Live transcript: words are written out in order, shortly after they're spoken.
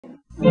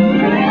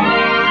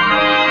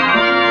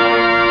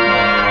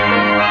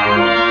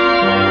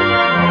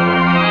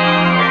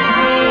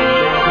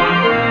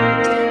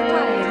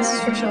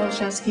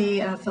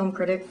Olszewski, a film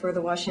critic for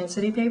the Washington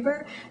City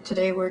paper.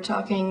 Today we're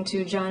talking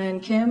to John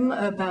and Kim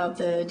about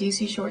the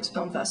DC Shorts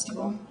Film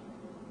Festival.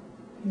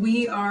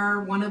 We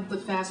are one of the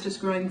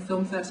fastest growing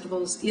film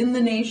festivals in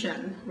the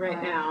nation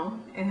right now,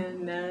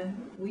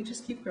 and we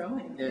just keep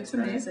growing. It's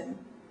amazing.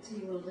 So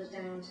you rolled it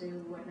down to,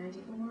 what,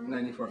 94?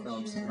 94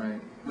 films,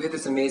 right. We had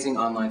this amazing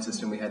online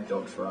system we had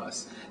built for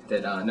us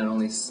that not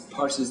only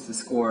parses the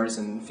scores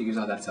and figures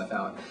all that stuff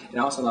out, it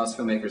also allows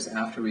filmmakers,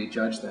 after we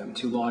judge them,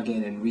 to log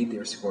in and read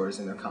their scores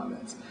and their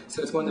comments.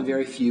 So it's one of the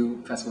very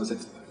few festivals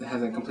that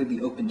has a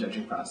completely open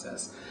judging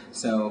process,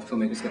 so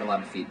filmmakers get a lot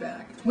of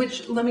feedback.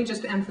 Which, let me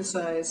just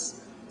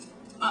emphasize,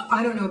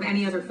 I don't know of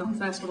any other film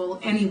festival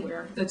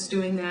anywhere that's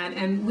doing that,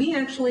 and we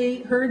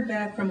actually heard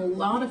back from a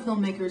lot of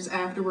filmmakers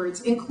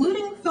afterwards,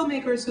 including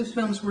filmmakers whose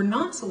films were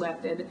not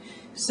selected,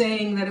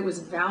 saying that it was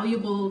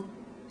valuable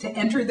to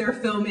enter their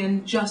film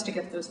in just to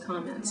get those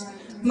comments.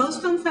 Right.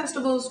 Most film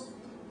festivals,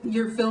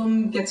 your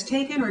film gets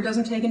taken or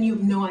doesn't taken, you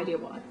have no idea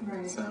why.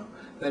 Right. So,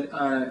 but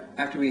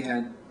after we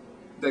had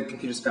the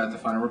computer spat out the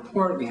final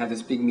report, we had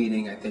this big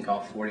meeting. I think all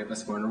 40 of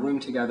us were in a room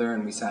together,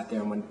 and we sat there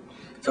and went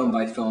film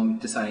by film,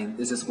 deciding,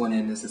 is this one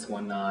in, is this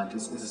one not,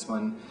 is this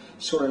one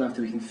short enough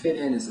that we can fit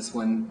in, is this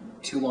one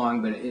too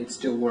long but it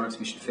still works,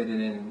 we should fit it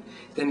in, and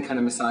then kind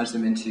of massage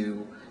them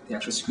into the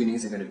actual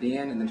screenings they're going to be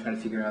in, and then try to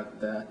figure out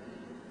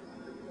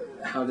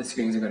how the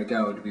screenings are going to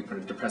go. Do we put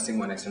a depressing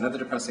one next to another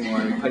depressing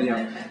one? We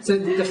put, so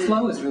the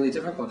flow is really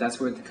difficult. That's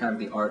where kind of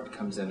the art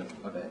comes in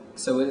of it.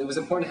 So it was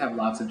important to have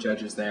lots of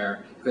judges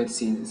there who had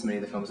seen as many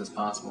of the films as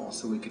possible,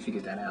 so we could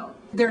figure that out.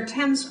 There are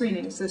 10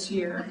 screenings this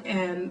year,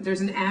 and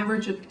there's an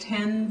average of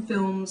 10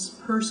 films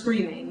per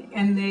screening,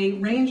 and they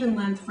range in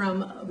length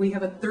from, we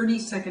have a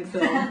 30-second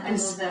film I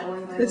love that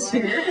one, by this the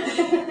way. year,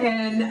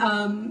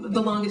 and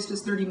the longest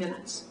is 30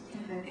 minutes.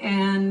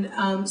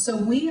 And so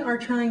we are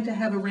trying to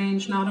have a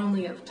range not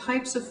only of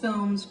types of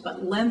films,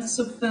 but lengths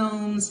of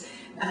films,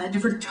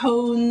 different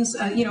tones.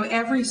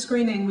 Every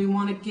screening we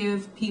want to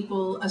give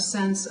people a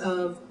sense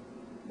of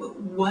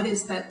what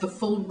is the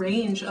full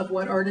range of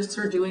what artists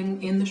are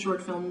doing in the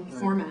short film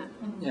format.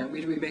 Yeah,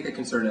 we make a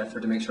concerted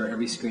effort to make sure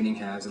every screening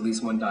has at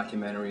least one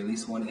documentary, at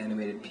least one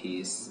animated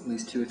piece, at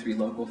least 2 or 3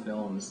 local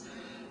films.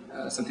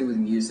 Something with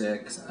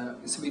music,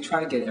 so we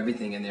try to get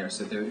everything in there,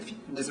 so it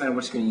doesn't matter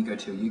which screen you go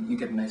to, you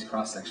get a nice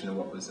cross-section of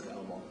what was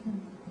available.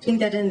 I think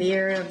that in the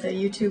era of the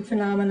YouTube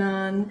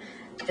phenomenon,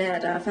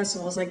 that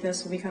festivals like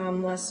this will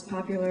become less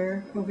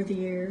popular over the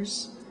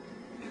years.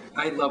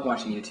 I love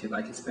watching YouTube.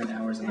 I can spend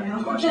hours and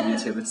hours watching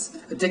YouTube. It's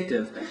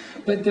addictive.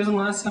 But there's a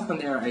lot of stuff on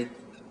there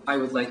I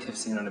would like to have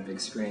seen on a big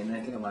screen, and I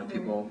think a lot of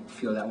people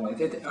feel that way.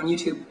 On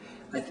YouTube,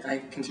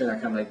 I consider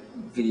that kind of like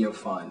video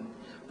fun.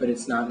 But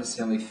it's not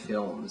necessarily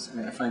films.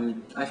 I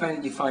find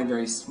that you find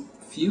very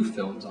few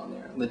films on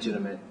there,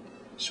 legitimate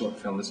short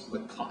films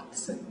with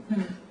plots, and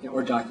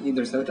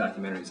there's no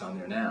documentaries on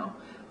there now.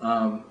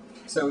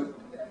 So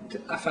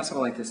a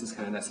festival like this is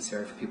kind of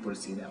necessary for people to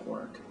see that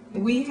work.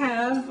 We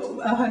have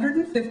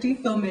 150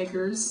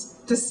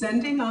 filmmakers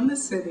descending on the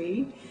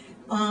city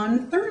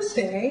on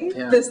Thursday,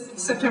 this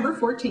September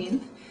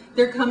 14th.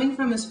 They're coming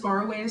from as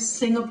far away as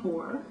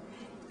Singapore.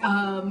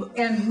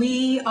 And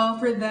we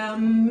offer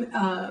them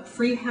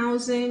free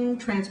housing,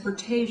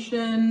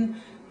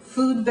 transportation,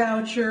 food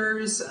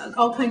vouchers,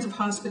 all kinds of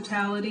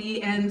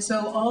hospitality, and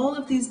so all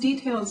of these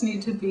details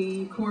need to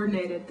be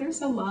coordinated.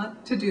 There's a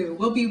lot to do.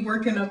 We'll be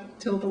working up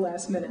till the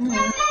last minute.